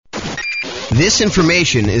This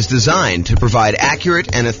information is designed to provide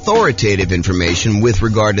accurate and authoritative information with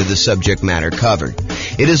regard to the subject matter covered.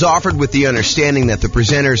 It is offered with the understanding that the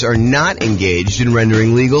presenters are not engaged in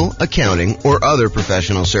rendering legal, accounting, or other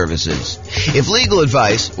professional services. If legal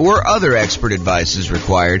advice or other expert advice is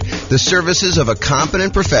required, the services of a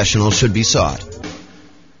competent professional should be sought.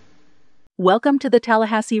 Welcome to the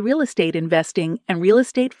Tallahassee Real Estate Investing and Real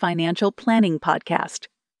Estate Financial Planning Podcast.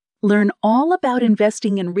 Learn all about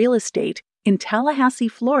investing in real estate in Tallahassee,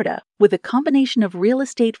 Florida, with a combination of real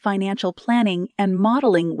estate financial planning and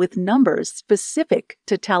modeling with numbers specific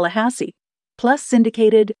to Tallahassee, plus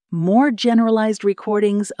syndicated, more generalized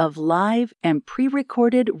recordings of live and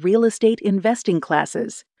pre-recorded real estate investing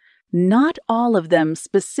classes, not all of them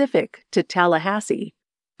specific to Tallahassee.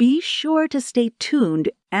 Be sure to stay tuned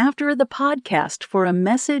after the podcast for a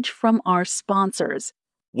message from our sponsors.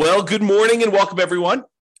 Well, good morning and welcome, everyone.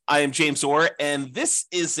 I am James Orr, and this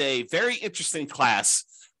is a very interesting class.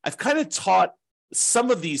 I've kind of taught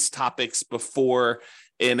some of these topics before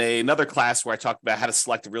in another class where I talked about how to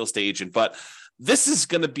select a real estate agent, but this is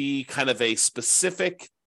going to be kind of a specific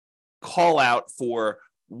call out for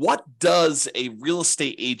what does a real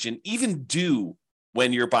estate agent even do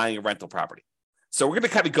when you're buying a rental property. So we're going to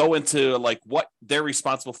kind of go into like what they're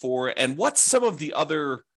responsible for and what some of the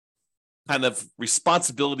other kind of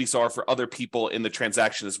responsibilities are for other people in the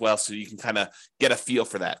transaction as well, so you can kind of get a feel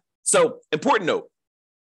for that. So, important note,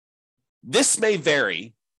 this may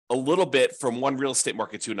vary a little bit from one real estate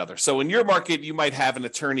market to another. So in your market, you might have an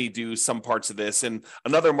attorney do some parts of this. In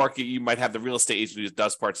another market, you might have the real estate agent who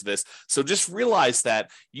does parts of this. So just realize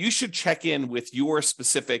that you should check in with your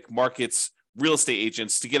specific market's real estate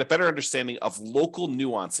agents to get a better understanding of local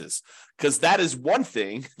nuances, because that is one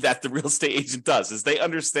thing that the real estate agent does, is they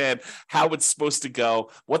understand how it's supposed to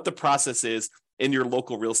go, what the process is in your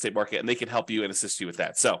local real estate market, and they can help you and assist you with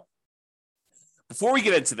that. So before we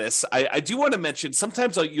get into this, I do want to mention,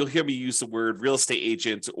 sometimes you'll hear me use the word real estate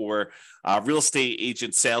agent or real estate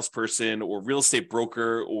agent salesperson or real estate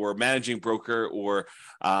broker or managing broker or,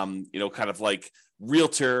 kind of like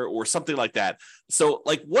realtor or something like that. So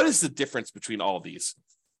like, what is the difference between all of these?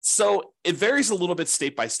 So it varies a little bit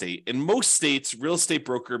state by state. In most states, real estate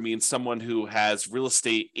broker means someone who has real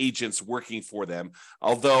estate agents working for them.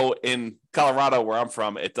 Although in Colorado, where I'm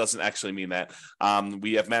from, it doesn't actually mean that.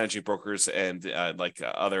 We have managing brokers and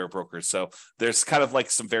other brokers. So there's kind of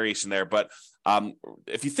like some variation there. But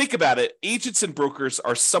if you think about it, agents and brokers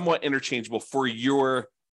are somewhat interchangeable for your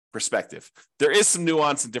perspective. There is some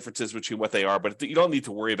nuance and differences between what they are, but you don't need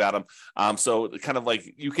to worry about them. So kind of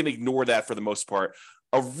like you can ignore that for the most part.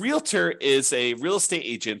 A realtor is a real estate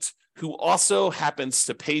agent who also happens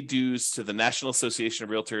to pay dues to the National Association of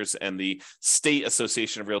Realtors and the State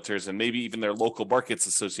Association of Realtors and maybe even their local markets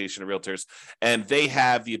association of realtors. And they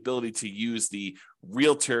have the ability to use the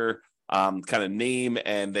realtor kind of name,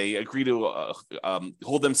 and they agree to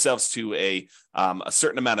hold themselves to a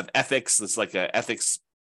certain amount of ethics. It's like an ethics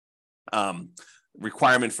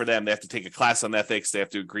requirement for them. They have to take a class on ethics. They have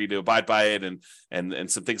to agree to abide by it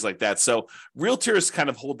and some things like that. So realtors kind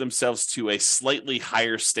of hold themselves to a slightly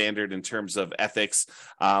higher standard in terms of ethics,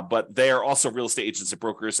 but they are also real estate agents and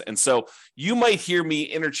brokers. And so you might hear me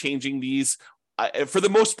interchanging these. For the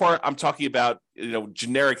most part, I'm talking about,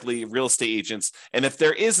 generically real estate agents. And if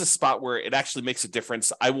there is a spot where it actually makes a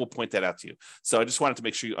difference, I will point that out to you. So I just wanted to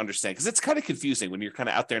make sure you understand, because it's kind of confusing when you're kind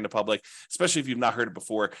of out there in the public, especially if you've not heard it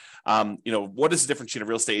before. What is the difference between a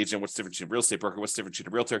real estate agent? What's the difference between a real estate broker? What's the difference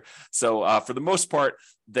between a realtor? So for the most part,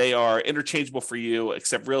 they are interchangeable for you,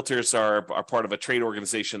 except realtors are part of a trade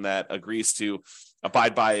organization that agrees to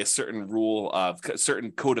abide by a certain rule of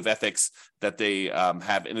certain code of ethics that they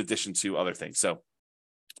have in addition to other things. So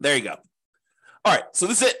there you go. All right. So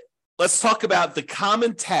this is it. Let's talk about the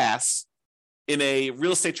common tasks in a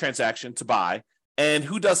real estate transaction to buy and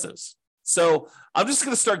who does those. So I'm just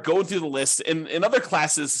going to start going through the list. In other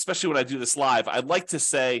classes, especially when I do this live, I'd like to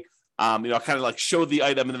say, kind of like show the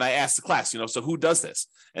item and then I ask the class, so who does this?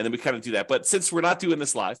 And then we kind of do that. But since we're not doing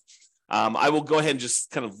this live, I will go ahead and just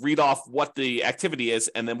kind of read off what the activity is,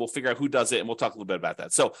 and then we'll figure out who does it, and we'll talk a little bit about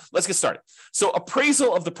that. So let's get started. So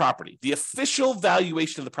appraisal of the property, the official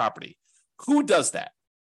valuation of the property. Who does that?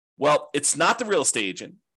 Well, it's not the real estate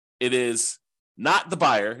agent. It is not the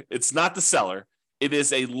buyer. It's not the seller. It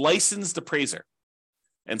is a licensed appraiser.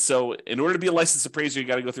 And so in order to be a licensed appraiser, you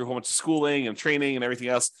got to go through a whole bunch of schooling and training and everything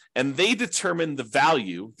else. And they determine the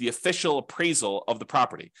value, the official appraisal of the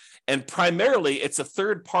property. And primarily, it's a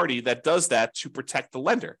third party that does that to protect the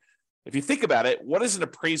lender. If you think about it, what is an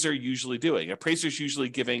appraiser usually doing? An appraiser is usually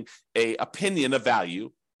giving an opinion of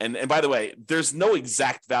value And by the way, there's no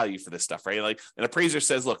exact value for this stuff, right? Like an appraiser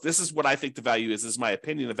says, look, this is what I think the value is. This is my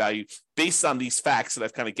opinion of value based on these facts that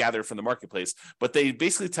I've kind of gathered from the marketplace. But they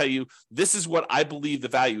basically tell you, this is what I believe the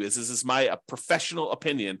value is. This is my professional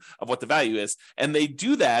opinion of what the value is. And they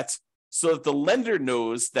do that so that the lender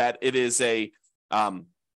knows that it is a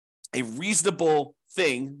reasonable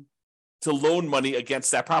thing to loan money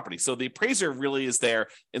against that property. So the appraiser really is there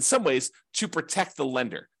in some ways to protect the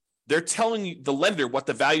lender. They're telling the lender what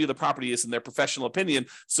the value of the property is in their professional opinion,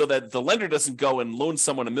 so that the lender doesn't go and loan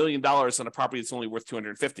someone $1 million on a property that's only worth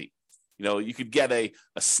 $250,000. You could get a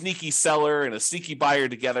sneaky seller and a sneaky buyer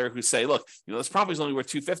together who say, look, this property is only worth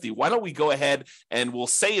 $250,000. Why don't we go ahead and we'll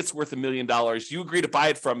say it's worth $1 million. You agree to buy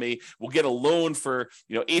it from me. We'll get a loan for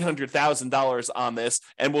 $800,000 on this,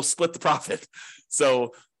 and we'll split the profit.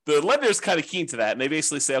 So the lender is kind of keen to that. And they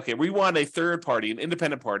basically say, okay, we want a third party, an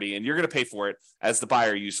independent party, and you're going to pay for it as the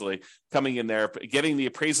buyer, usually coming in there, getting the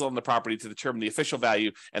appraisal on the property to determine the official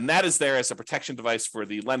value. And that is there as a protection device for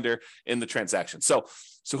the lender in the transaction. So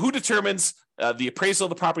who determines the appraisal of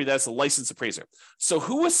the property? That's a licensed appraiser. So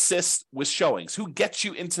who assists with showings? Who gets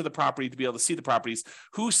you into the property to be able to see the properties?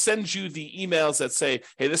 Who sends you the emails that say,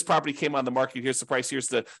 hey, this property came on the market. Here's the price. Here's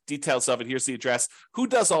the details of it. Here's the address. Who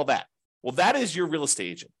does all that? Well, that is your real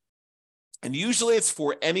estate agent. And usually it's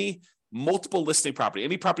for any multiple listing property,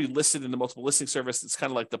 any property listed in the multiple listing service. It's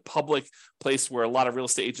kind of like the public place where a lot of real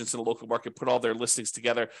estate agents in the local market put all their listings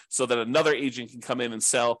together so that another agent can come in and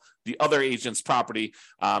sell the other agent's property.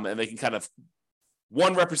 And they can kind of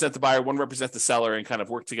one represent the buyer, one represent the seller, and kind of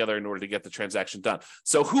work together in order to get the transaction done.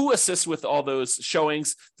 So who assists with all those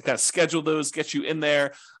showings to kind of schedule those, get you in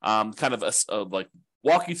there, kind of like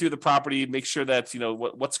walk you through the property, make sure that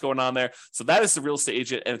what's going on there. So that is the real estate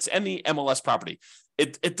agent, and it's any MLS property.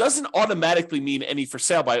 It doesn't automatically mean any for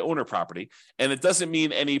sale by owner property, and it doesn't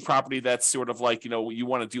mean any property that's sort of like you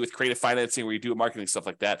want to do with creative financing where you do marketing, stuff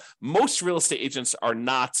like that. Most real estate agents are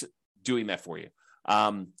not doing that for you.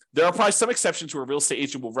 There are probably some exceptions where a real estate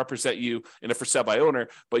agent will represent you in a for sale by owner,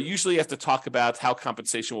 but usually you have to talk about how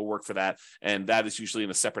compensation will work for that, and that is usually in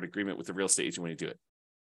a separate agreement with the real estate agent when you do it.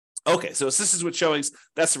 Okay, so assistance with showings,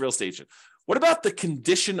 that's the real estate agent. What about the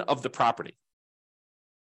condition of the property?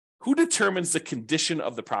 Who determines the condition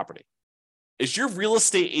of the property? Is your real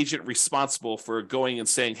estate agent responsible for going and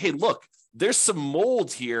saying, hey, look, there's some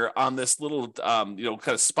mold here on this little, kind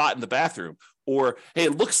of spot in the bathroom? Or, hey,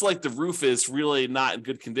 it looks like the roof is really not in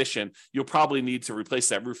good condition. You'll probably need to replace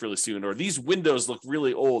that roof really soon. Or these windows look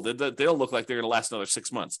really old. They don't look like they're going to last another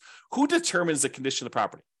 6 months. Who determines the condition of the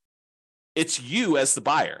property? It's you as the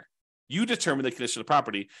buyer. You determine the condition of the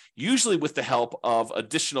property, usually with the help of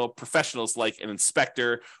additional professionals like an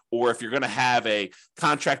inspector, or if you're going to have a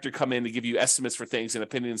contractor come in to give you estimates for things and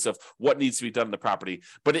opinions of what needs to be done in the property.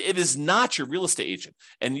 But it is not your real estate agent,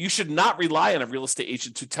 and you should not rely on a real estate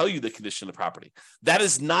agent to tell you the condition of the property. That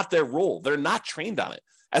is not their role. They're not trained on it.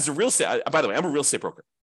 As a real estate, by the way, I'm a real estate broker.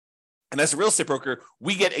 And as a real estate broker,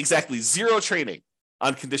 we get exactly zero training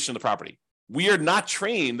on condition of the property. We are not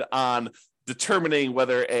trained on determining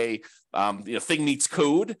whether a thing meets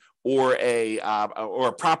code or a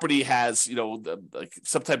property has like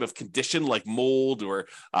some type of condition like mold or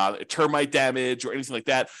termite damage or anything like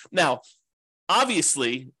that. Now,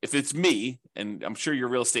 obviously, if it's me, and I'm sure your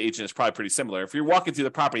real estate agent is probably pretty similar, if you're walking through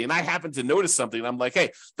the property and I happen to notice something, and I'm like, hey,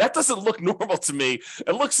 that doesn't look normal to me.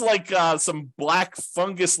 It looks like some black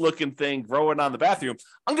fungus looking thing growing on the bathroom.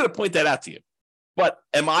 I'm going to point that out to you. But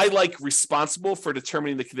am I responsible for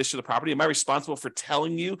determining the condition of the property? Am I responsible for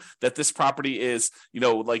telling you that this property is,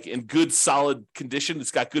 in good, solid condition?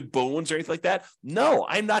 It's got good bones or anything like that? No,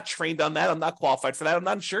 I'm not trained on that. I'm not qualified for that. I'm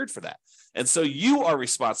not insured for that. And so you are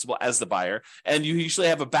responsible as the buyer, and you usually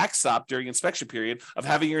have a backstop during inspection period of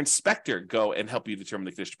having your inspector go and help you determine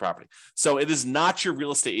the condition of the property. So it is not your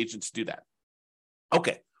real estate agent to do that.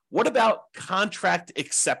 Okay, what about contract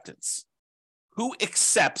acceptance? Who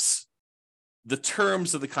accepts the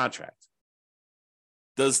terms of the contract?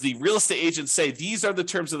 Does the real estate agent say, these are the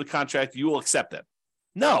terms of the contract, you will accept them?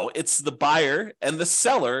 No, it's the buyer and the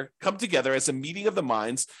seller come together as a meeting of the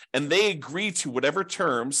minds, and they agree to whatever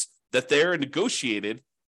terms that they're negotiated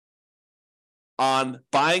on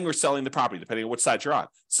buying or selling the property, depending on which side you're on.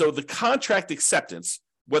 So the contract acceptance,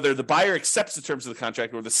 whether the buyer accepts the terms of the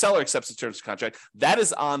contract or the seller accepts the terms of the contract, that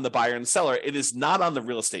is on the buyer and the seller. It is not on the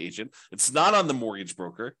real estate agent. It's not on the mortgage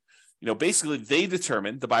broker. Basically, they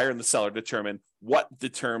determine, the buyer and the seller determine what the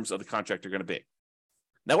terms of the contract are going to be.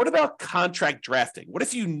 Now, what about contract drafting? What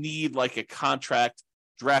if you need a contract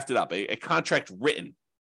drafted up, a contract written,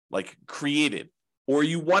 created, or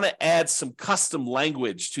you want to add some custom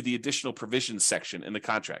language to the additional provisions section in the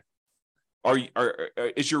contract?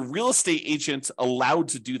 Is your real estate agent allowed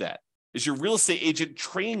to do that? Is your real estate agent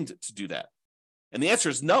trained to do that? And the answer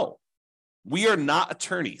is no. We are not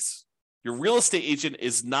attorneys. Your real estate agent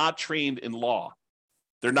is not trained in law.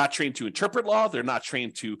 They're not trained to interpret law. They're not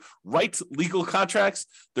trained to write legal contracts.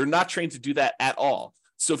 They're not trained to do that at all.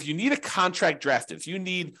 So if you need a contract drafted, if you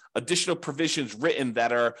need additional provisions written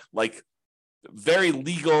that are like very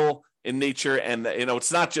legal in nature, and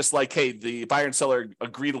it's not just like, hey, the buyer and seller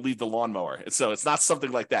agree to leave the lawnmower. So it's not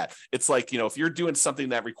something like that. It's like, if you're doing something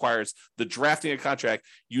that requires the drafting of a contract,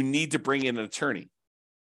 you need to bring in an attorney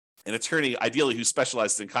ideally who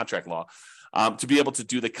specializes in contract law, to be able to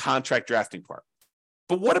do the contract drafting part.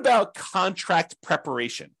 But what about contract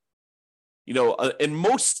preparation? In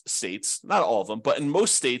most states, not all of them, but in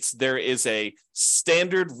most states, there is a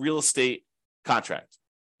standard real estate contract.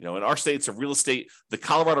 In our states, the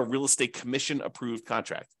Colorado Real Estate Commission approved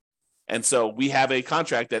contract. And so we have a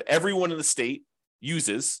contract that everyone in the state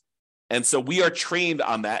uses. And so we are trained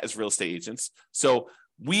on that as real estate agents. So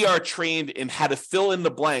we are trained in how to fill in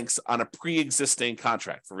the blanks on a pre-existing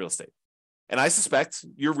contract for real estate. And I suspect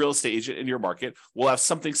your real estate agent in your market will have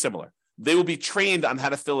something similar. They will be trained on how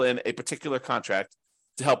to fill in a particular contract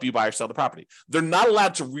to help you buy or sell the property. They're not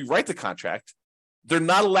allowed to rewrite the contract. They're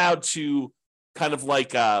not allowed to kind of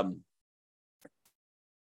like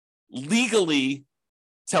legally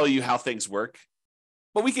tell you how things work.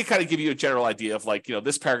 But we can kind of give you a general idea of like,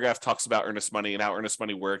 this paragraph talks about earnest money and how earnest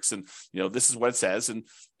money works. And, this is what it says. And,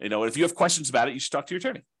 if you have questions about it, you should talk to your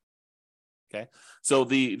attorney. Okay. So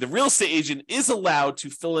the real estate agent is allowed to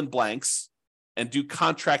fill in blanks and do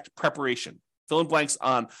contract preparation, fill in blanks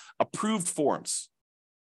on approved forms.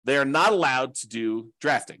 They are not allowed to do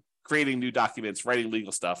drafting, creating new documents, writing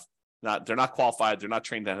legal stuff. They're not qualified. They're not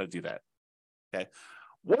trained on how to do that. Okay.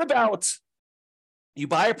 What about you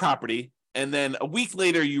buy a property and then a week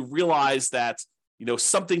later you realize that,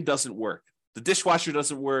 something doesn't work. The dishwasher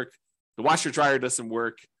doesn't work. The washer dryer doesn't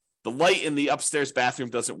work. The light in the upstairs bathroom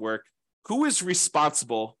doesn't work. Who is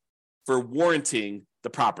responsible for warranting the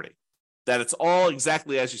property? That it's all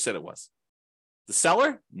exactly as you said it was. The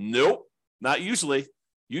seller? Nope, not usually.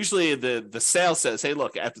 Usually the sale says, hey,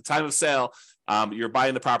 look, at the time of sale, you're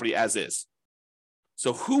buying the property as is.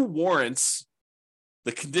 So who warrants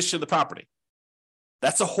the condition of the property?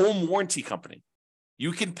 That's a home warranty company.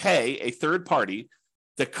 You can pay a third party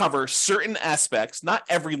to cover certain aspects, not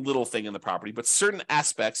every little thing in the property, but certain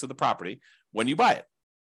aspects of the property when you buy it.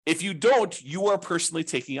 If you don't, you are personally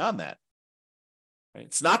taking on that. Right?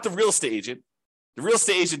 It's not the real estate agent. The real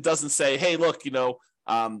estate agent doesn't say, hey, look,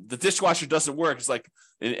 the dishwasher doesn't work. It's like,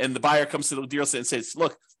 and the buyer comes to the dealer and says,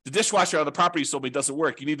 look, the dishwasher on the property you sold me doesn't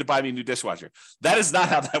work. You need to buy me a new dishwasher. That is not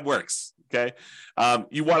how that works. Okay.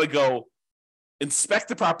 You want to go inspect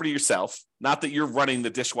the property yourself. Not that you're running the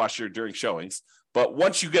dishwasher during showings, but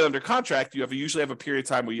once you get under contract, you usually have a period of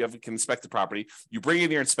time where you can inspect the property. You bring in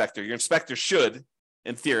your inspector. Your inspector should,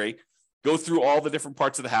 in theory, go through all the different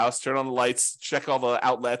parts of the house, turn on the lights, check all the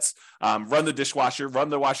outlets, run the dishwasher, run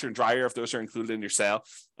the washer and dryer if those are included in your sale,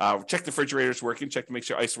 check the refrigerator's working, check to make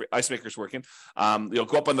sure ice maker's working,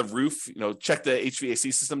 go up on the roof, check the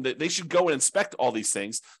HVAC system. They should go and inspect all these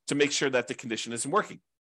things to make sure that the condition isn't working.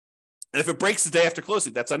 And if it breaks the day after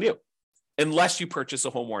closing, that's on you, unless you purchase a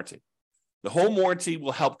home warranty. The home warranty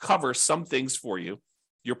will help cover some things for you.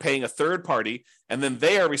 You're paying a third party, and then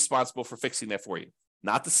they are responsible for fixing that for you.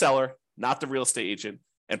 Not the seller, not the real estate agent,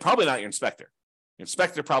 and probably not your inspector. Your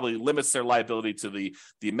inspector probably limits their liability to the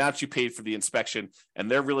amount you paid for the inspection,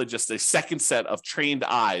 and they're really just a second set of trained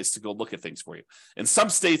eyes to go look at things for you. In some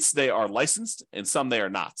states, they are licensed, and some they are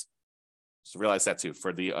not. So realize that too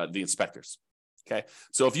for the inspectors. Okay,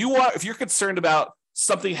 so if you're concerned about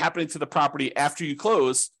something happening to the property after you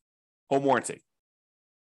close, home warranty.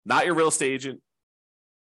 Not your real estate agent,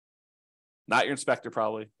 not your inspector,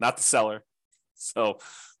 probably not the seller. So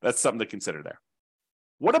that's something to consider there.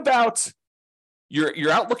 What about you're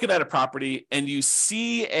out looking at a property and you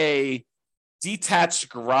see a detached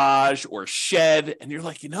garage or shed, and you're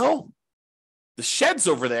like, the shed's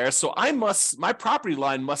over there, so my property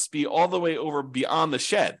line must be all the way over beyond the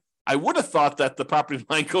shed. I would have thought that the property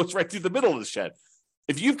line goes right through the middle of the shed.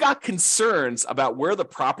 If you've got concerns about where the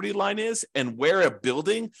property line is and where a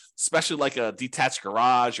building, especially like a detached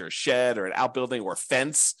garage or a shed or an outbuilding or a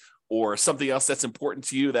fence or something else that's important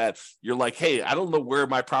to you, that you're like, hey, I don't know where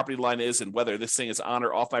my property line is and whether this thing is on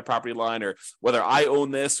or off my property line, or whether I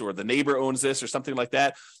own this or the neighbor owns this or something like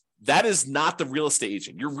that, that is not the real estate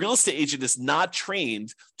agent. Your real estate agent is not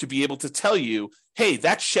trained to be able to tell you, hey,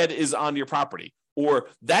 that shed is on your property, or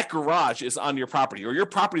that garage is on your property, or your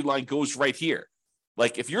property line goes right here.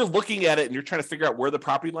 Like if you're looking at it and you're trying to figure out where the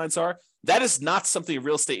property lines are, that is not something a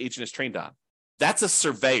real estate agent is trained on. That's a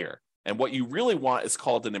surveyor. And what you really want is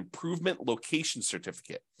called an improvement location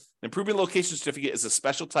certificate. An improvement location certificate is a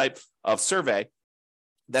special type of survey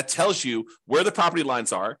that tells you where the property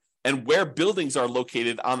lines are and where buildings are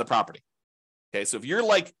located on the property. Okay, so if you're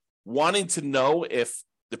like wanting to know if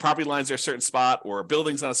the property lines are a certain spot or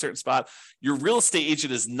buildings on a certain spot, your real estate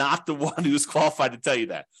agent is not the one who's qualified to tell you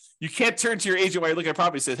that. You can't turn to your agent while you're looking at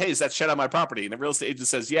property and say, hey, is that shed on my property? And the real estate agent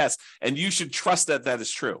says yes, and you should trust that that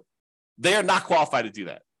is true. They are not qualified to do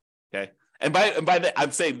that. Okay. And by that,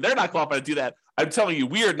 I'm saying they're not qualified to do that. I'm telling you,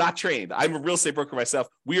 we are not trained. I'm a real estate broker myself.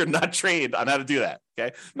 We are not trained on how to do that.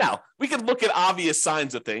 Okay. Now, we can look at obvious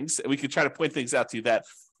signs of things and we can try to point things out to you that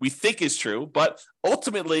we think is true, but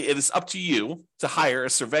ultimately it is up to you to hire a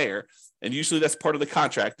surveyor. And usually that's part of the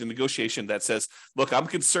contract, the negotiation that says, look, I'm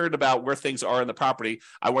concerned about where things are in the property.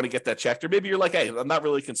 I want to get that checked. Or maybe you're like, hey, I'm not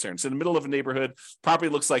really concerned. It's in the middle of a neighborhood. Property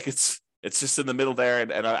looks like it's just in the middle there.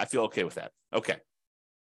 And I feel okay with that. Okay.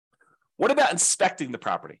 What about inspecting the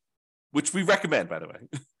property? Which we recommend, by the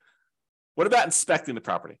way. What about inspecting the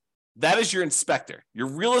property? That is your inspector. Your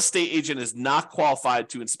real estate agent is not qualified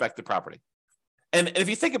to inspect the property. And if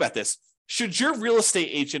you think about this, should your real estate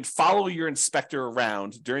agent follow your inspector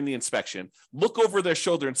around during the inspection, look over their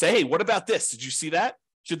shoulder and say, hey, what about this? Did you see that?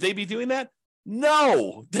 Should they be doing that?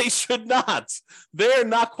 No, they should not. They're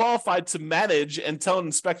not qualified to manage and tell an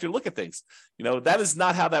inspector to look at things. You know, that is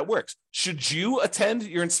not how that works. Should you attend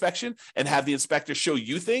your inspection and have the inspector show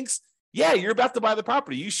you things? Yeah, you're about to buy the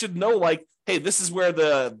property. You should know, like, hey, this is where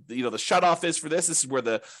the shutoff is for this. This is where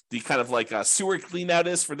the kind of like sewer clean out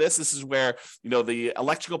is for this. This is where, the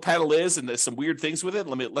electrical panel is, and there's some weird things with it.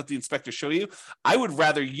 Let the inspector show you. I would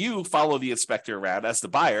rather you follow the inspector around as the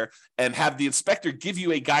buyer and have the inspector give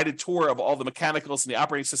you a guided tour of all the mechanicals and the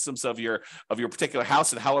operating systems of your particular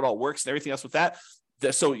house and how it all works and everything else with that.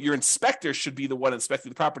 So your inspector should be the one inspecting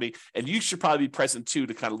the property, and you should probably be present too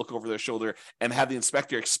to kind of look over their shoulder and have the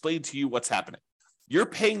inspector explain to you what's happening. You're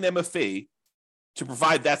paying them a fee to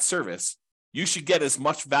provide that service. You should get as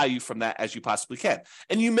much value from that as you possibly can.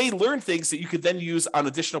 And you may learn things that you could then use on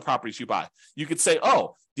additional properties you buy. You could say,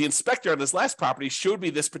 oh, the inspector on this last property showed me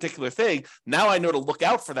this particular thing. Now I know to look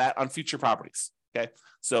out for that on future properties. Okay.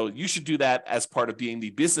 So you should do that as part of being the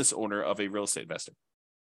business owner of a real estate investor.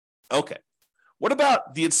 Okay. What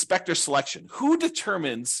about the inspector selection? Who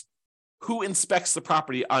determines who inspects the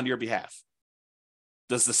property on your behalf?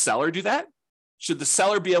 Does the seller do that? Should the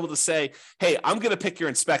seller be able to say, hey, I'm going to pick your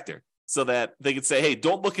inspector, so that they could say, hey,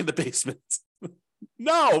 don't look in the basement?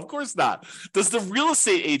 No, of course not. Does the real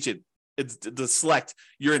estate agent select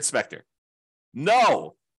your inspector?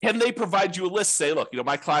 No. Can they provide you a list? Say, look,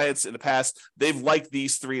 my clients in the past, they've liked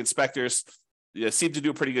these 3 inspectors, seem to do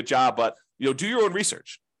a pretty good job, but do your own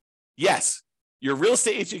research. Yes. Your real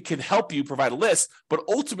estate agent can help you provide a list, but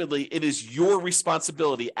ultimately it is your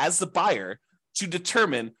responsibility as the buyer to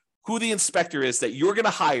determine who the inspector is that you're going to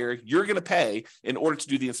hire, you're going to pay in order to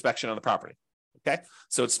do the inspection on the property. Okay.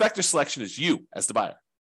 So inspector selection is you as the buyer.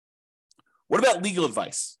 What about legal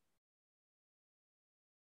advice?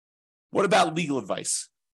 What about legal advice?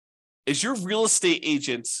 Is your real estate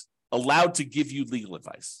agent allowed to give you legal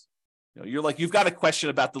advice? You're like, you've got a question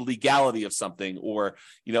about the legality of something, or,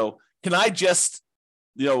 can I just,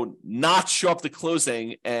 not show up to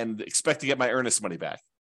closing and expect to get my earnest money back?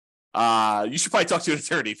 You should probably talk to an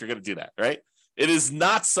attorney if you're going to do that, right? It is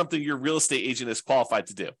not something your real estate agent is qualified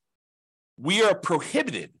to do. We are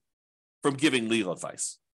prohibited from giving legal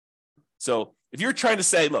advice. So if you're trying to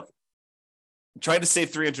say, look, I'm trying to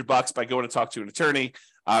save $300 by going to talk to an attorney,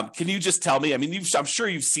 can you just tell me? I mean, I'm sure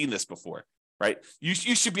you've seen this before, right? You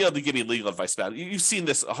should be able to give me legal advice about it. You've seen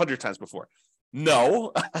this 100 times before.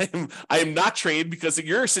 No, I am not trained, because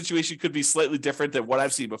your situation could be slightly different than what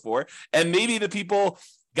I've seen before. And maybe the people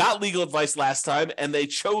got legal advice last time and they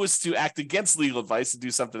chose to act against legal advice and do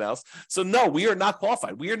something else. So no, we are not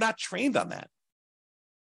qualified. We are not trained on that.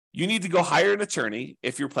 You need to go hire an attorney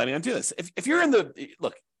if you're planning on doing this. If you're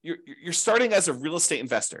you're starting as a real estate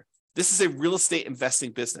investor. This is a real estate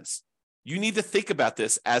investing business. You need to think about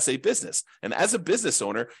this as a business. And as a business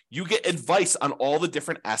owner, you get advice on all the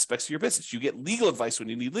different aspects of your business. You get legal advice when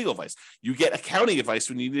you need legal advice. You get accounting advice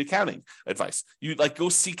when you need accounting advice. You go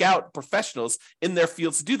seek out professionals in their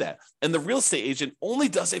fields to do that. And the real estate agent only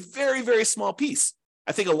does a very, very small piece.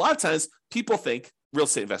 I think a lot of times people think, real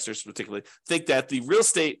estate investors particularly, think that the real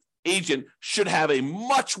estate agent should have a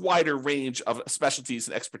much wider range of specialties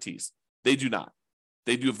and expertise. They do not.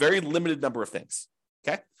 They do a very limited number of things.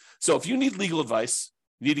 Okay. So if you need legal advice,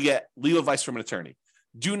 you need to get legal advice from an attorney.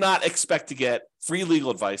 do not expect to get free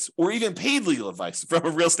legal advice or even paid legal advice from a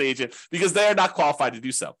real estate agent because they are not qualified to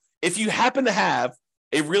do so. If you happen to have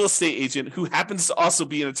a real estate agent who happens to also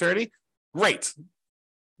be an attorney, great.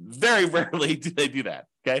 Very rarely do they do that,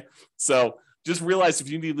 okay? So just realize if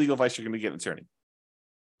you need legal advice, you're going to get an attorney.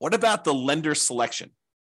 What about the lender selection?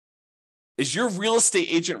 Is your real estate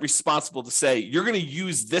agent responsible to say, you're going to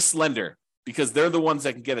use this lender because they're the ones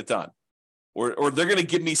that can get it done? Or they're going to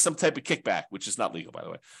give me some type of kickback, which is not legal, by the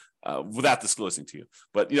way, without disclosing to you.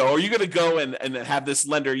 But, are you going to go and have this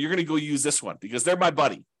lender, you're going to go use this one because they're my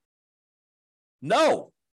buddy?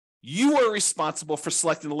 No, you are responsible for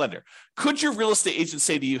selecting the lender. Could your real estate agent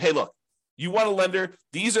say to you, hey, look, you want a lender?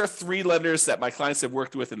 These are 3 lenders that my clients have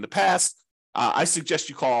worked with in the past. I suggest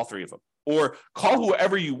you call all 3 of them. Or call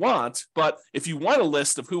whoever you want, but if you want a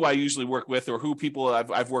list of who I usually work with or who people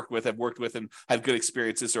I've worked with and have good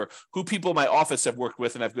experiences, or who people in my office have worked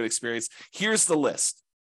with and have good experience, here's the list.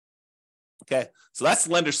 Okay, so that's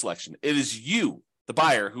lender selection. It is you, the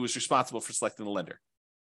buyer, who is responsible for selecting the lender.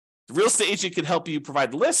 The real estate agent can help you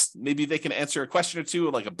provide the list. Maybe they can answer a question or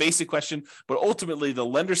two, like a basic question, but ultimately the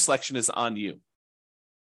lender selection is on you.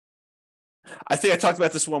 I think I talked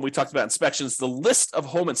about this when we talked about inspections, the list of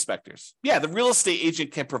home inspectors. Yeah, the real estate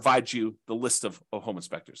agent can provide you the list of home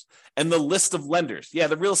inspectors and the list of lenders. Yeah,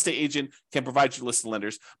 the real estate agent can provide you a list of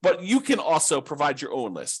lenders, but you can also provide your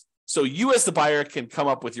own list. So you as the buyer can come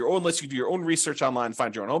up with your own list. You can do your own research online,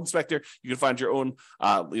 find your own home inspector. You can find your own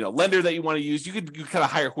lender that you want to use. You kind of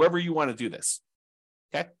hire whoever you want to do this.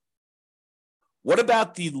 Okay. What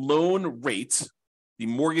about the loan rate, the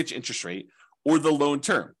mortgage interest rate, or the loan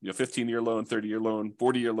term? 15-year loan, 30-year loan,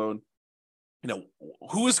 40-year loan.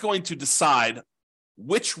 Who is going to decide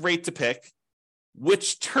which rate to pick,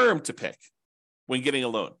 which term to pick when getting a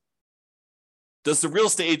loan? Does the real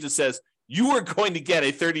estate agent says, you are going to get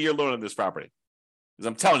a 30-year loan on this property? Because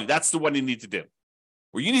I'm telling you, that's the one you need to do.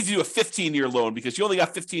 Or you need to do a 15-year loan because you only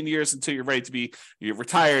got 15 years until you're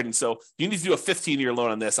retired. And so you need to do a 15-year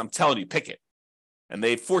loan on this. I'm telling you, pick it. And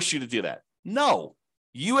they force you to do that. No,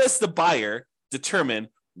 you as the buyer determine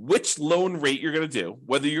which loan rate you're going to do,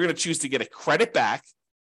 whether you're going to choose to get a credit back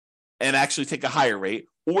and actually take a higher rate,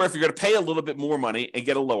 or if you're going to pay a little bit more money and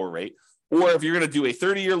get a lower rate, or if you're going to do a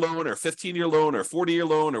 30-year loan or 15-year loan or 40-year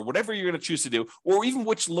loan or whatever you're going to choose to do, or even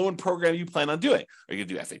which loan program you plan on doing. Are you going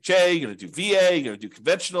to do FHA? You're going to do VA? You're going to do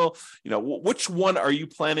conventional? Which one are you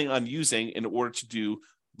planning on using in order to do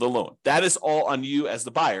the loan? That is all on you as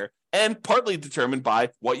the buyer, and partly determined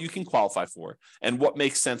by what you can qualify for and what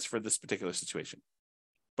makes sense for this particular situation.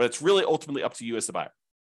 But it's really ultimately up to you as the buyer.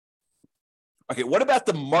 Okay, what about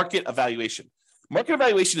the market evaluation? Market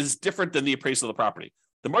evaluation is different than the appraisal of the property.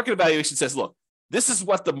 The market evaluation says, look, this is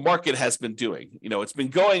what the market has been doing. It's been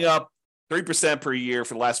going up 3% per year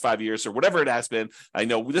for the last 5 years or whatever it has been. I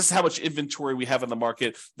know this is how much inventory we have in the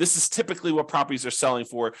market. This is typically what properties are selling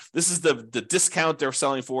for. This is the discount they're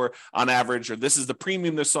selling for on average, or this is the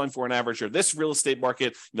premium they're selling for on average, or this real estate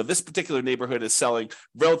market, this particular neighborhood is selling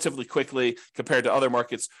relatively quickly compared to other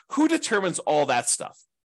markets. Who determines all that stuff?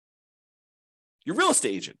 Your real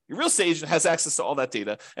estate agent. Your real estate agent has access to all that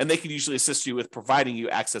data, and they can usually assist you with providing you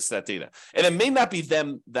access to that data. And it may not be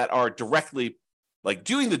them that are directly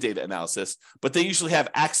doing the data analysis, but they usually have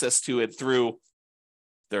access to it through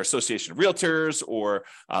their association of realtors or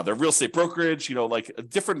their real estate brokerage.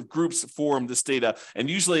 Different groups form this data, and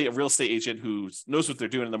usually a real estate agent who knows what they're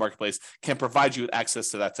doing in the marketplace can provide you with access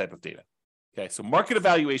to that type of data. Okay, so market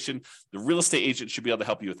evaluation, the real estate agent should be able to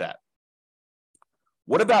help you with that.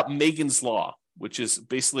 What about Megan's Law, which is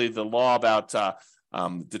basically the law about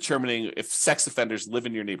determining if sex offenders live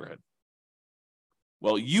in your neighborhood?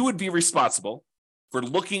 Well, you would be responsible for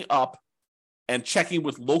looking up and checking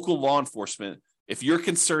with local law enforcement if you're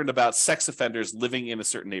concerned about sex offenders living in a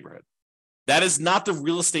certain neighborhood. That is not the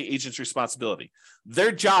real estate agent's responsibility.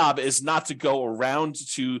 Their job is not to go around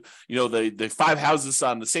to, the 5 houses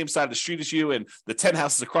on the same side of the street as you and the 10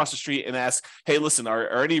 houses across the street and ask, hey, listen,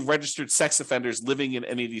 are any registered sex offenders living in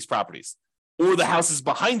any of these properties? Or the houses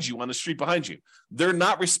behind you on the street behind you. They're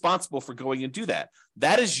not responsible for going and do that.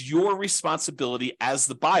 That is your responsibility as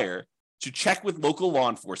the buyer to check with local law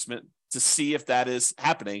enforcement to see if that is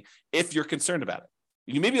happening, if you're concerned about it.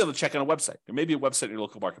 You may be able to check on a website. There may be a website in your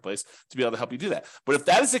local marketplace to be able to help you do that. But if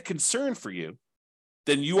that is a concern for you,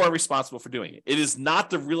 then you are responsible for doing it. It is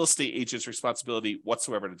not the real estate agent's responsibility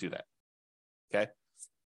whatsoever to do that. Okay?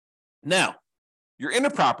 Now, you're in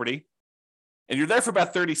a property, and you're there for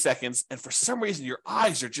about 30 seconds, and for some reason, your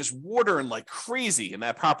eyes are just watering like crazy in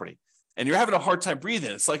that property. and you're having a hard time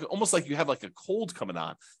breathing. It's like almost like you have like a cold coming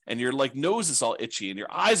on, and your like nose is all itchy and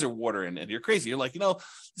your eyes are watering and you're crazy. You're like,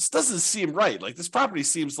 this doesn't seem right. Like this property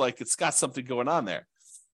seems like it's got something going on there.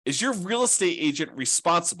 Is your real estate agent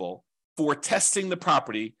responsible for testing the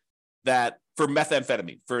property for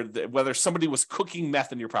methamphetamine, whether somebody was cooking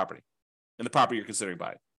meth in your property, in the property you're considering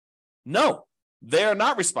buying? No, they are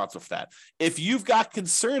not responsible for that. If you've got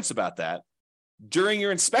concerns about that during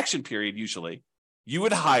your inspection period, usually you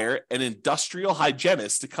would hire an industrial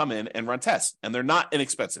hygienist to come in and run tests, and they're not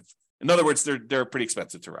inexpensive. In other words, they're pretty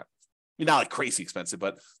expensive to run. I mean, not like crazy expensive,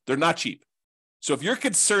 but they're not cheap. So if you're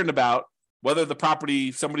concerned about whether the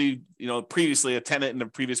property, somebody, previously a tenant in the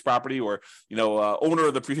previous property, or, owner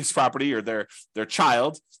of the previous property, or their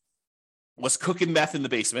child was cooking meth in the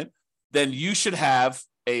basement, then you should have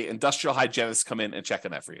a industrial hygienist come in and check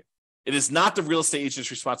on that for you. It is not the real estate agent's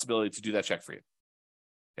responsibility to do that check for you.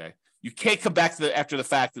 Okay. You can't come back after the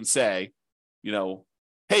fact and say,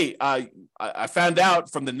 hey, I found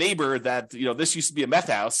out from the neighbor that, this used to be a meth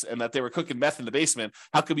house and that they were cooking meth in the basement.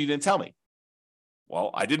 How come you didn't tell me? Well,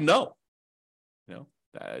 I didn't know.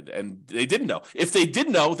 And they didn't know. If they did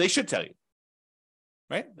know, they should tell you,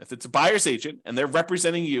 right? If it's a buyer's agent and they're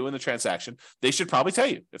representing you in the transaction, they should probably tell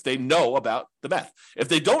you if they know about the meth. If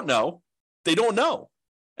they don't know, they don't know.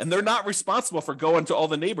 And they're not responsible for going to all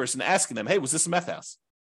the neighbors and asking them, hey, was this a meth house?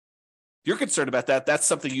 If you're concerned about that, that's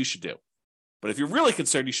something you should do. But if you're really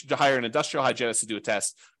concerned, you should hire an industrial hygienist to do a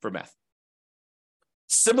test for meth.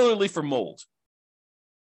 Similarly for mold.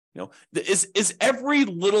 Is every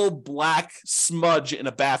little black smudge in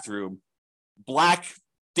a bathroom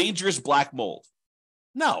dangerous black mold?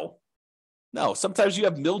 No. Sometimes you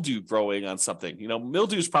have mildew growing on something.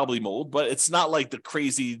 Mildew is probably mold, but it's not like the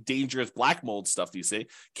crazy dangerous black mold stuff you see.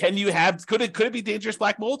 Could it be dangerous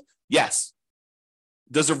black mold? Yes.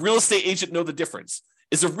 Does a real estate agent know the difference?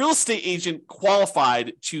 Is a real estate agent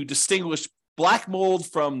qualified to distinguish black mold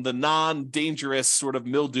from the non-dangerous sort of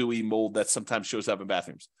mildewy mold that sometimes shows up in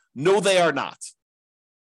bathrooms? No, they are not.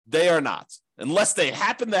 They are not. Unless they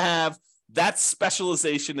happen to have that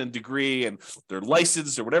specialization and degree and they're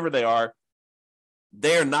licensed or whatever they are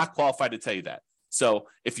not qualified to tell you that. So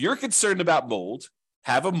if you're concerned about mold,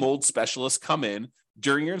 have a mold specialist come in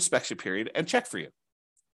during your inspection period and check for you.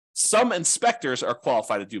 Some inspectors are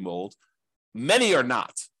qualified to do mold. Many are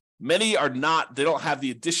not. They don't have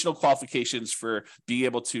the additional qualifications for being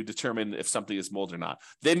able to determine if something is mold or not.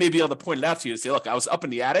 They may be able to point it out to you and say, look, I was up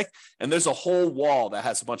in the attic and there's a whole wall that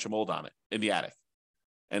has a bunch of mold on it in the attic.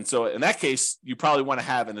 And so in that case, you probably want to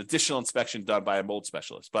have an additional inspection done by a mold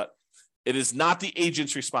specialist, but it is not the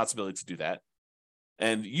agent's responsibility to do that.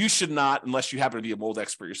 And you should not, unless you happen to be a mold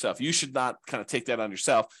expert yourself, you should not kind of take that on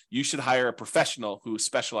yourself. You should hire a professional who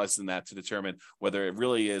specializes in that to determine whether it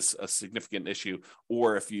really is a significant issue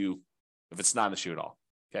or if it's not an issue at all.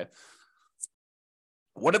 Okay.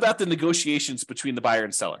 What about the negotiations between the buyer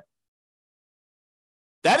and seller?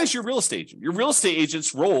 That is your real estate agent. Your real estate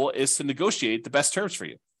agent's role is to negotiate the best terms for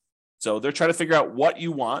you. So they're trying to figure out what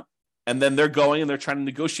you want, and then they're going and they're trying to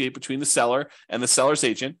negotiate between the seller and the seller's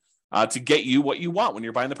agent to get you what you want when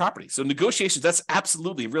you're buying the property. So negotiations, that's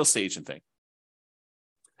absolutely a real estate agent thing.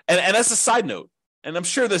 And as a side note, and I'm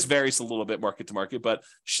sure this varies a little bit market to market, but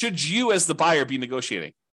should you as the buyer be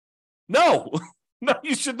negotiating? No, no,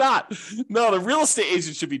 you should not. No, the real estate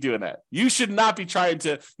agent should be doing that. You should not be trying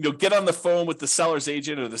to get on the phone with the seller's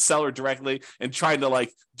agent or the seller directly and trying to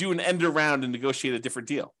do an end around and negotiate a different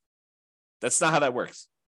deal. That's not how that works.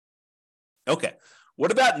 Okay,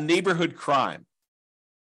 what about neighborhood crime?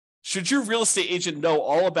 Should your real estate agent know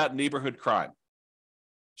all about neighborhood crime?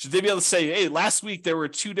 Should they be able to say, hey, last week there were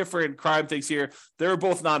 2 different crime things here. They were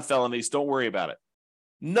both non-felonies. Don't worry about it.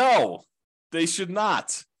 No, they should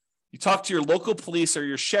not. You talk to your local police or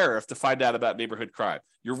your sheriff to find out about neighborhood crime.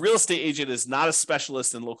 Your real estate agent is not a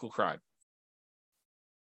specialist in local crime.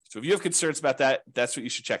 So if you have concerns about that, that's what you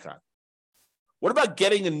should check on. What about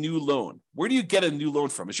getting a new loan? Where do you get a new loan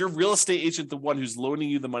from? Is your real estate agent the one who's loaning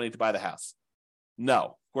you the money to buy the house? No,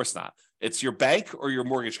 of course not. It's your bank or your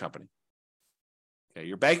mortgage company. Okay,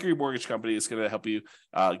 your bank or your mortgage company is going to help you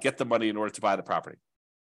get the money in order to buy the property.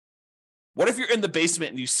 What if you're in the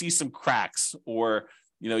basement and you see some cracks, or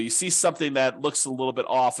you see something that looks a little bit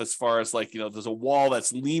off as far as there's a wall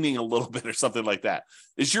that's leaning a little bit or something like that?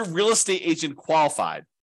 Is your real estate agent qualified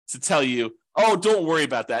to tell you, oh, don't worry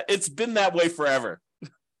about that, it's been that way forever?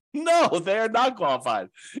 No, they are not qualified.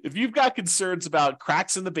 If you've got concerns about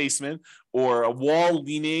cracks in the basement or a wall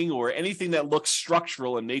leaning or anything that looks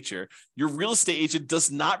structural in nature, your real estate agent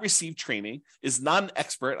does not receive training, is not an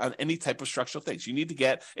expert on any type of structural things. You need to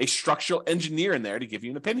get a structural engineer in there to give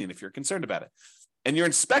you an opinion if you're concerned about it. And your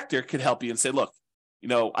inspector could help you and say, look,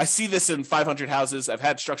 I see this in 500 houses. I've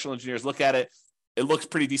had structural engineers look at it. It looks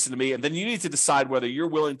pretty decent to me. And then you need to decide whether you're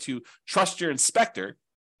willing to trust your inspector,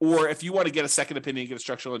 or if you want to get a second opinion, get a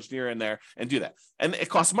structural engineer in there and do that. And it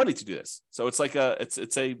costs money to do this. So it's like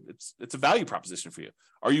it's a value proposition for you.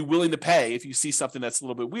 Are you willing to pay if you see something that's a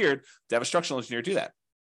little bit weird to have a structural engineer do that?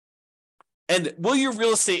 And will your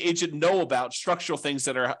real estate agent know about structural things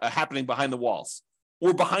that are happening behind the walls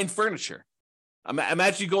or behind furniture?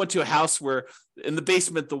 Imagine you go into a house where in the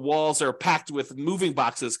basement, the walls are packed with moving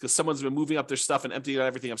boxes because someone's been moving up their stuff and emptying out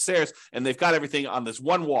everything upstairs, and they've got everything on this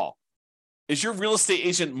one wall. Is your real estate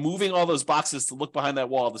agent moving all those boxes to look behind that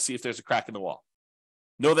wall to see if there's a crack in the wall?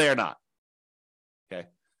 No, they are not. Okay.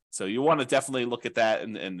 So you want to definitely look at that.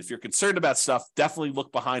 And if you're concerned about stuff, definitely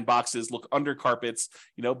look behind boxes, look under carpets,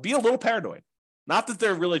 be a little paranoid. Not that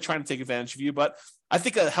they're really trying to take advantage of you, but I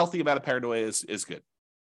think a healthy amount of paranoia is good.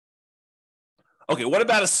 Okay, what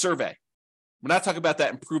about a survey? We're not talking about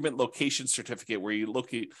that improvement location certificate where you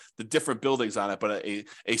look at the different buildings on it, but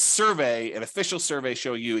a survey, an official survey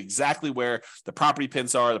showing you exactly where the property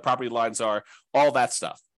pins are, the property lines are, all that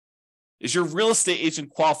stuff. Is your real estate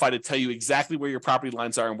agent qualified to tell you exactly where your property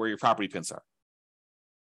lines are and where your property pins are?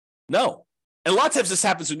 No. And a lot of times this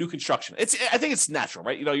happens with new construction. I think it's natural,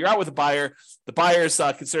 right? You're out with a buyer. The buyer's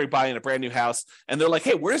considering buying a brand new house, and they're like,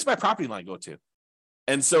 hey, where does my property line go to?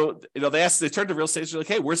 And so, they turn to real estate agent, like,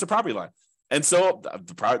 hey, where's the property line? And so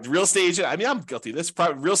the real estate agent, I'm guilty of this,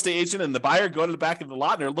 real estate agent and the buyer go to the back of the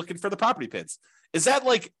lot and they're looking for the property pins. Is that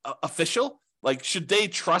official? Should they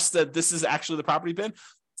trust that this is actually the property pin?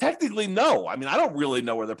 Technically, no. I don't really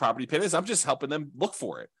know where the property pin is. I'm just helping them look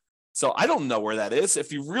for it. So I don't know where that is.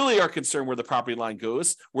 If you really are concerned where the property line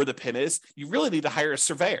goes, where the pin is, you really need to hire a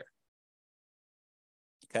surveyor.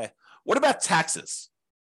 Okay. What about taxes?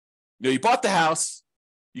 You bought the house.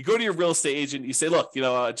 You go to your real estate agent, you say, look,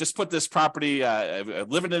 just put this property, I'm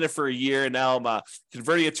living in it for a year, and now I'm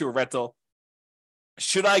converting it to a rental.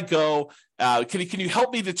 Should I go? Can you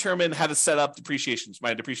help me determine how to set up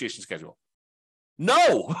my depreciation schedule?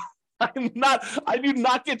 No, I do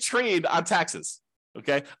not get trained on taxes.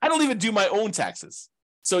 Okay. I don't even do my own taxes.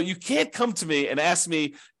 So you can't come to me and ask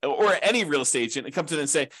me, or any real estate agent, and come to them and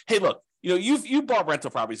say, hey, look, you bought rental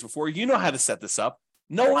properties before. You know how to set this up.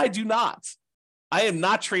 No, I do not. I am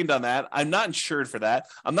not trained on that. I'm not insured for that.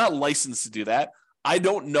 I'm not licensed to do that. I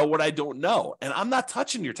don't know what I don't know. And I'm not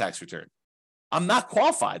touching your tax return. I'm not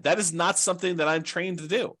qualified. That is not something that I'm trained to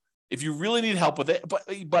do. If you really need help with it,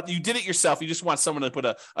 but you did it yourself, you just want someone to put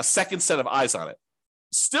a second set of eyes on it.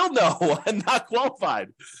 Still no, I'm not qualified.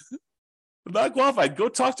 I'm not qualified. Go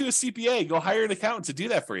talk to a CPA. Go hire an accountant to do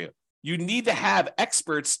that for you. You need to have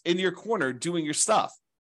experts in your corner doing your stuff.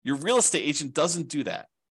 Your real estate agent doesn't do that.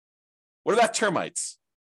 What about termites?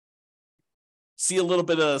 See a little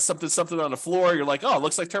bit of something on the floor. You're like, oh, it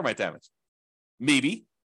looks like termite damage. Maybe.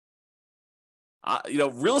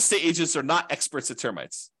 Real estate agents are not experts at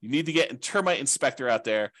termites. You need to get a termite inspector out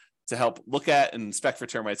there to help look at and inspect for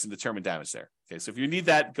termites and determine damage there. Okay, so if you need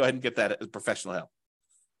that, go ahead and get that as professional help.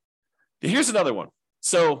 Here's another one.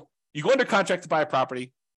 So you go under contract to buy a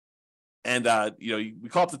property. And, we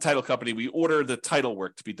call up the title company. We order the title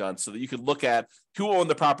work to be done so that you can look at who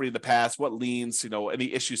owned the property in the past, what liens,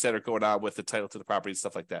 any issues that are going on with the title to the property and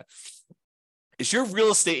stuff like that. Is your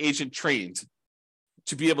real estate agent trained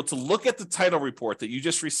to be able to look at the title report that you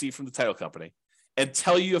just received from the title company and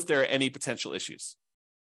tell you if there are any potential issues?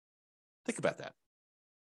 Think about that.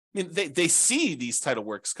 They see these title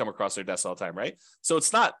works come across their desk all the time, right? So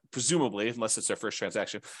it's not, presumably, unless it's their first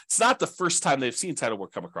transaction, it's not the first time they've seen title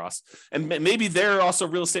work come across. And maybe they're also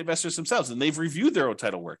real estate investors themselves, and they've reviewed their own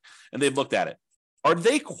title work, and they've looked at it. Are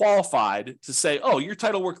they qualified to say, oh, your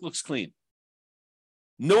title work looks clean?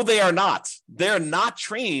 No, they are not. They're not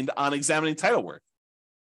trained on examining title work.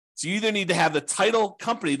 So you either need to have the title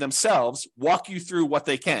company themselves walk you through what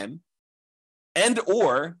they can, and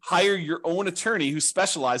or hire your own attorney who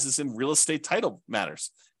specializes in real estate title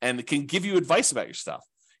matters and can give you advice about your stuff.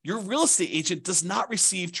 Your real estate agent does not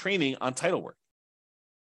receive training on title work.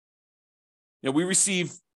 We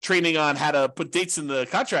receive training on how to put dates in the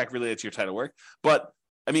contract related to your title work, but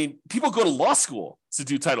people go to law school to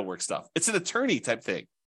do title work stuff. It's an attorney type thing.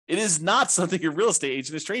 It is not something your real estate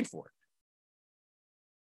agent is trained for.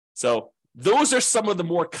 So those are some of the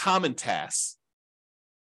more common tasks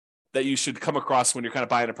that you should come across when you're kind of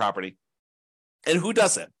buying a property. And who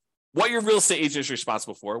doesn't? What your real estate agent is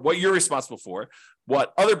responsible for, what you're responsible for,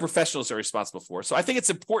 what other professionals are responsible for. So I think it's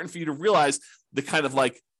important for you to realize the kind of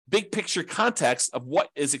big picture context of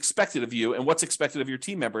what is expected of you and what's expected of your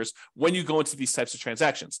team members when you go into these types of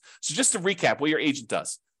transactions. So just to recap what your agent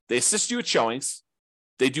does. They assist you with showings.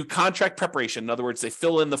 They do contract preparation. In other words, they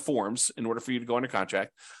fill in the forms in order for you to go under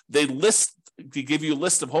contract. They give you a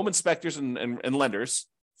list of home inspectors and lenders.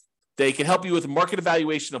 They can help you with market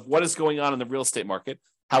evaluation of what is going on in the real estate market,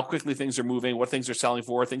 how quickly things are moving, what things are selling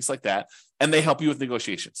for, things like that. And they help you with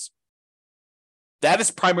negotiations. That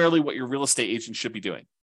is primarily what your real estate agent should be doing,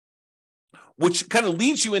 which kind of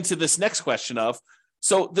leads you into this next question of,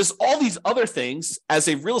 so there's all these other things as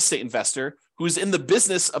a real estate investor who's in the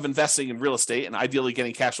business of investing in real estate and ideally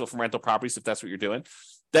getting cash flow from rental properties, if that's what you're doing,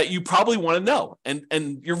 that you probably want to know. And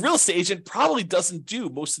your real estate agent probably doesn't do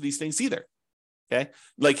most of these things either. Okay.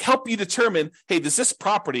 Like help you determine, hey, does this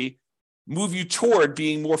property move you toward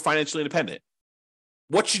being more financially independent?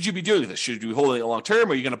 What should you be doing with this? Should you be holding it long term?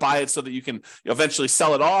 Or are you going to buy it so that you can eventually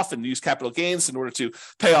sell it off and use capital gains in order to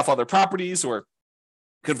pay off other properties, or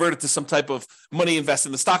convert it to some type of money invest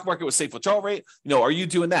in the stock market with safe withdrawal rate? Are you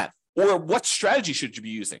doing that? Or what strategy should you be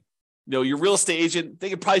using? Your real estate agent,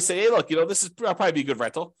 they could probably say, hey, look, this is probably be a good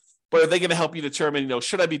rental. But are they going to help you determine,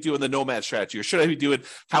 should I be doing the nomad strategy, or should I be doing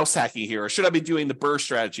house hacking here, or should I be doing the BRRRR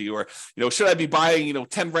strategy, or should I be buying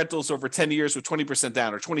 10 rentals over 10 years with 20%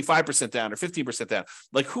 down, or 25% down, or 15% down?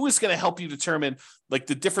 Like, who is going to help you determine like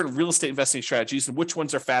the different real estate investing strategies and which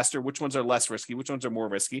ones are faster, which ones are less risky, which ones are more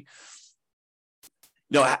risky?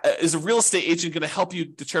 Is a real estate agent going to help you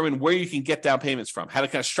determine where you can get down payments from, how to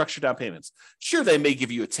kind of structure down payments? Sure, they may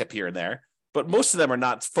give you a tip here and there, but most of them are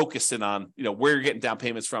not focused in on, where you're getting down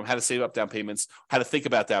payments from, how to save up down payments, how to think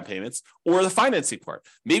about down payments, or the financing part.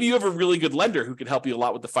 Maybe you have a really good lender who can help you a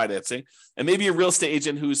lot with the financing, and maybe a real estate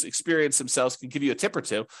agent who's experienced themselves can give you a tip or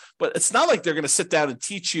two, but it's not like they're going to sit down and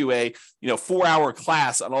teach you a, 4-hour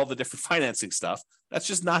class on all the different financing stuff. That's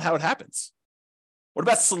just not how it happens. What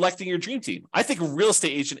about selecting your dream team? I think a real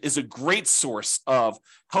estate agent is a great source of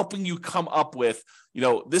helping you come up with,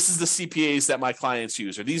 this is the CPAs that my clients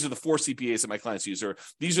use, or these are the 4 CPAs that my clients use, or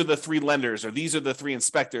these are the 3 lenders, or these are the 3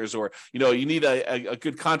 inspectors, or, you need a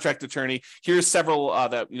good contract attorney. Here's several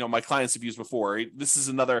that, my clients have used before. This is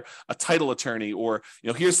a title attorney, or,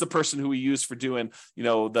 here's the person who we use for doing,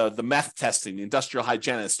 the meth testing, the industrial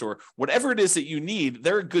hygienist, or whatever it is that you need.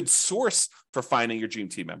 They're a good source for finding your dream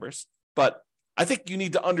team members. But I think you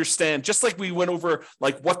need to understand, just like we went over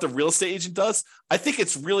like what the real estate agent does, I think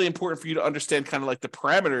it's really important for you to understand kind of like the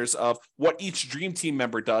parameters of what each dream team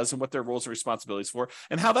member does and what their roles and responsibilities for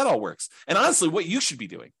and how that all works. And honestly, what you should be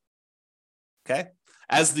doing, okay,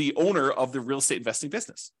 as the owner of the real estate investing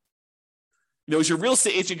business. Is your real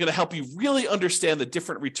estate agent going to help you really understand the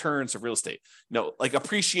different returns of real estate? Like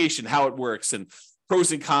appreciation, how it works, and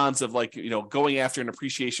pros and cons of like, going after an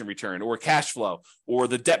appreciation return, or cash flow, or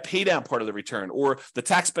the debt pay down part of the return, or the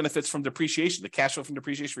tax benefits from depreciation, the cash flow from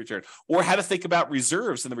depreciation return, or how to think about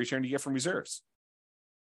reserves and the return you get from reserves.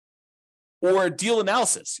 Or deal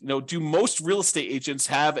analysis. Do most real estate agents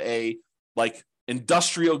have a like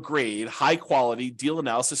industrial grade, high quality deal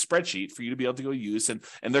analysis spreadsheet for you to be able to go use? And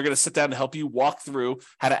they're going to sit down and help you walk through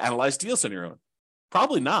how to analyze deals on your own?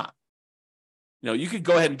 Probably not. You could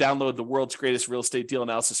go ahead and download the world's greatest real estate deal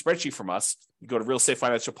analysis spreadsheet from us. You go to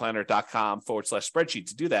realestatefinancialplanner.com/spreadsheet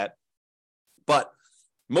to do that. But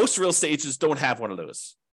most real estate agents don't have one of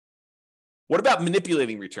those. What about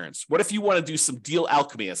manipulating returns? What if you want to do some deal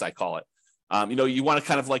alchemy, as I call it? You want to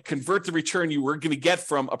kind of like convert the return you were going to get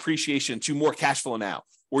from appreciation to more cash flow now,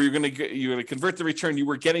 or you're going to convert the return you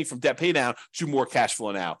were getting from debt pay down to more cash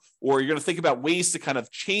flow now, or you're going to think about ways to kind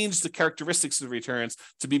of change the characteristics of the returns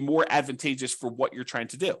to be more advantageous for what you're trying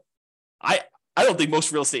to do. I don't think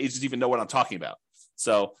most real estate agents even know what I'm talking about.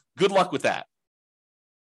 So good luck with that.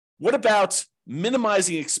 What about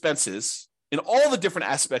minimizing expenses in all the different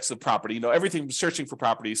aspects of property? Everything from searching for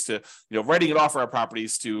properties to, writing an offer on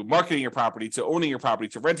properties, to marketing your property, to owning your property,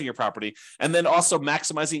 to renting your property, and then also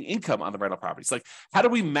maximizing income on the rental properties. Like, how do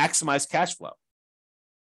we maximize cash flow?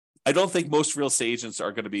 I don't think most real estate agents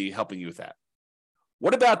are going to be helping you with that.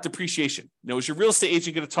 What about depreciation? Is your real estate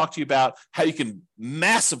agent going to talk to you about how you can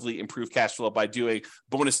massively improve cash flow by doing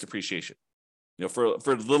bonus depreciation? For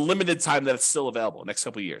the limited time that it's still available, next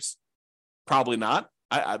couple of years? Probably not.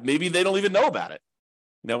 Maybe they don't even know about it.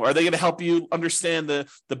 Are they going to help you understand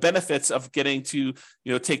the benefits of getting to,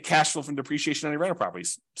 take cash flow from depreciation on your rental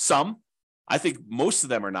properties? Some. I think most of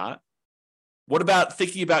them are not. What about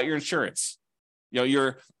thinking about your insurance?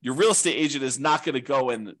 Your real estate agent is not going to go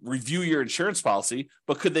and review your insurance policy,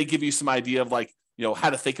 but could they give you some idea of like, how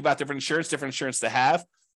to think about different insurance to have,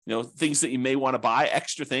 things that you may want to buy,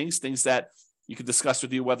 extra things that you could discuss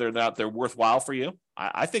with you whether or not they're worthwhile for you.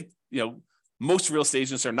 I think, most real estate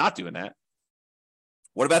agents are not doing that.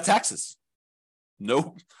 What about taxes?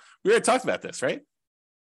 No, we already talked about this, right?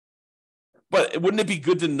 But wouldn't it be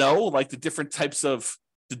good to know like the different types of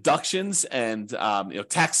deductions and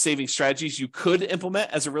tax saving strategies you could implement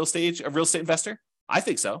as a real estate investor? I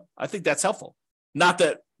think so. I think that's helpful. Not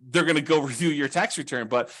that they're going to go review your tax return,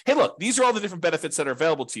 but hey, look, these are all the different benefits that are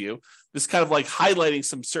available to you. This kind of like highlighting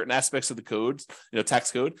some certain aspects of the code,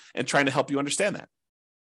 tax code, and trying to help you understand that.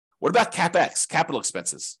 What about CapEx, capital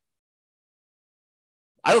expenses?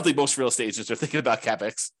 I don't think most real estate agents are thinking about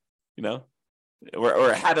CapEx,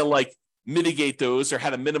 or how to like mitigate those, or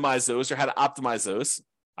how to minimize those, or how to optimize those.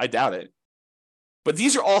 I doubt it. But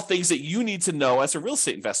these are all things that you need to know as a real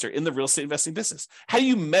estate investor in the real estate investing business. How do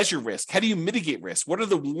you measure risk? How do you mitigate risk? What are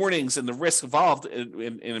the warnings and the risks involved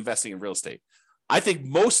in investing in real estate? I think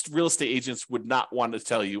most real estate agents would not want to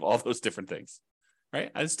tell you all those different things,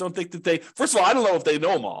 right? I just don't think that first of all, I don't know if they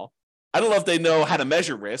know them all. I don't know if they know how to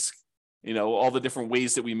measure risk. All the different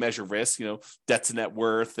ways that we measure risk, debt to net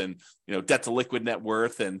worth and, debt to liquid net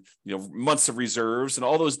worth and, months of reserves and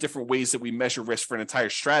all those different ways that we measure risk for an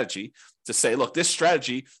entire strategy to say, look, this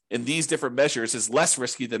strategy in these different measures is less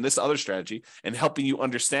risky than this other strategy, and helping you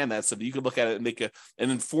understand that so that you can look at it and make an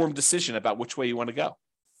informed decision about which way you want to go.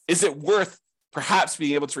 Is it worth perhaps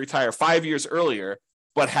being able to retire 5 years earlier,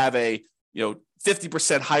 but have a,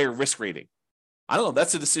 50% higher risk rating? I don't know.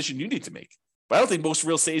 That's a decision you need to make. But I don't think most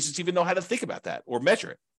real estate agents even know how to think about that or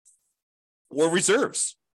measure it. Or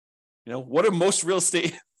reserves. What do most real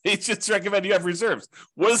estate agents recommend you have reserves?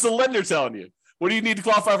 What is the lender telling you? What do you need to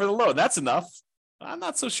qualify for the loan? That's enough. I'm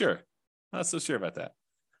not so sure. Not so sure about that.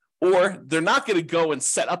 Or they're not going to go and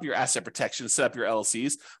set up your asset protection, set up your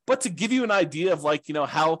LLCs, but to give you an idea of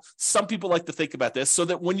how some people like to think about this so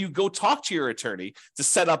that when you go talk to your attorney to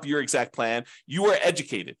set up your exact plan, you are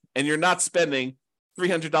educated and you're not spending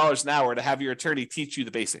 $300 an hour to have your attorney teach you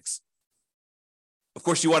the basics. Of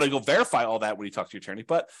course, you want to go verify all that when you talk to your attorney,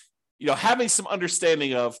 but having some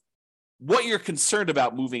understanding of what you're concerned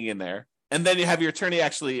about moving in there, and then you have your attorney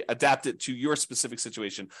actually adapt it to your specific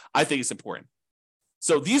situation, I think is important.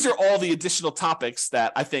 So these are all the additional topics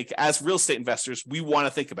that I think as real estate investors, we want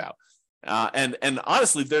to think about. And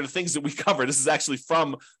honestly, they're the things that we cover. This is actually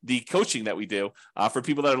from the coaching that we do for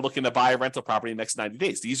people that are looking to buy a rental property in the next 90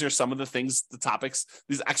 days. These are some of the things, the topics.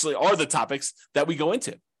 These actually are the topics that we go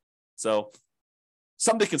into. So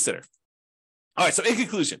something to consider. All right. So in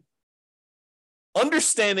conclusion,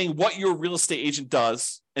 understanding what your real estate agent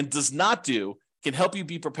does and does not do can help you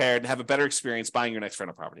be prepared and have a better experience buying your next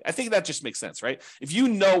rental property. I think that just makes sense, right? If you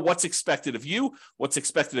know what's expected of you, what's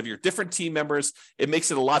expected of your different team members, it makes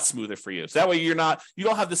it a lot smoother for you. So that way you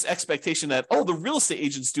don't have this expectation that, oh, the real estate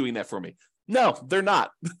agent's doing that for me. No, they're not.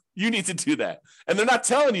 You need to do that. And they're not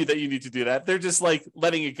telling you that you need to do that. They're just like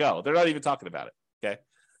letting it go. They're not even talking about it, okay?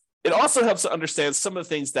 It also helps to understand some of the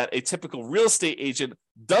things that a typical real estate agent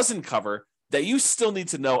doesn't cover that you still need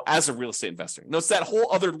to know as a real estate investor. It's that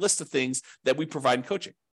whole other list of things that we provide in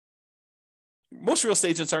coaching. Most real estate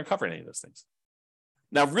agents aren't covering any of those things.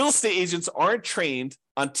 Now, real estate agents aren't trained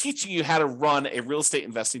on teaching you how to run a real estate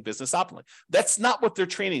investing business optimally. That's not what their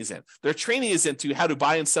training is in. Their training is into how to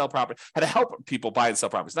buy and sell property, how to help people buy and sell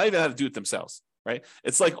properties, not even how to do it themselves, right?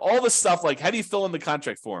 It's like all the stuff like how do you fill in the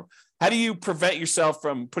contract form? How do you prevent yourself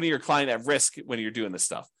from putting your client at risk when you're doing this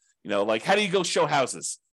stuff? Like how do you go show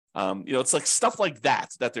houses? It's like stuff like that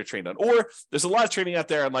they're trained on. Or there's a lot of training out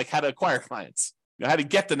there on like how to acquire clients, how to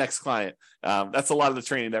get the next client. That's a lot of the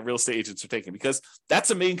training that real estate agents are taking because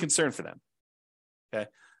that's a main concern for them. Okay.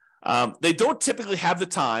 They don't typically have the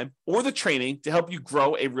time or the training to help you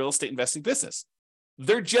grow a real estate investing business.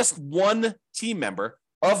 They're just one team member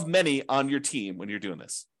of many on your team when you're doing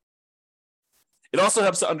this. It also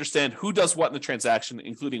helps to understand who does what in the transaction,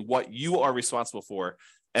 including what you are responsible for.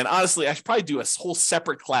 And honestly, I should probably do a whole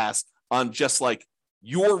separate class on just like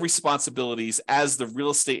your responsibilities as the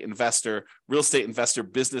real estate investor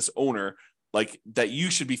business owner, like that you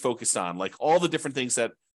should be focused on, like all the different things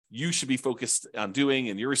that you should be focused on doing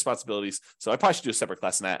and your responsibilities. So I probably should do a separate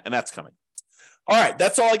class on that, and that's coming. All right,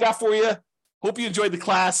 that's all I got for you. Hope you enjoyed the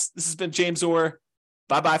class. This has been James Orr.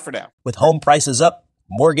 Bye-bye for now. With home prices up,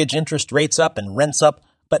 mortgage interest rates up, and rents up,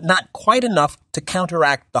 but not quite enough to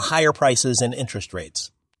counteract the higher prices and interest rates.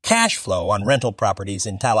 Cash flow on rental properties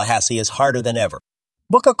in Tallahassee is harder than ever.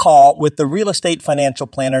 Book a call with the Real Estate Financial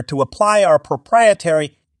Planner to apply our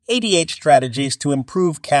proprietary 88 strategies to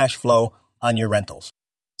improve cash flow on your rentals.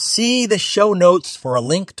 See the show notes for a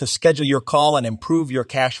link to schedule your call and improve your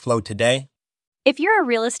cash flow today. If you're a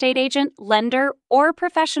real estate agent, lender, or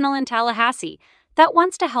professional in Tallahassee that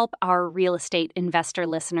wants to help our real estate investor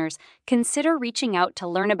listeners, consider reaching out to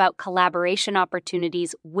learn about collaboration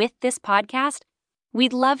opportunities with this podcast.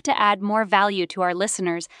 We'd love to add more value to our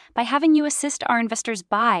listeners by having you assist our investors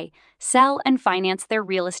buy, sell, and finance their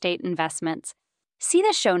real estate investments. See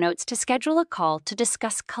the show notes to schedule a call to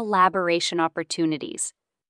discuss collaboration opportunities.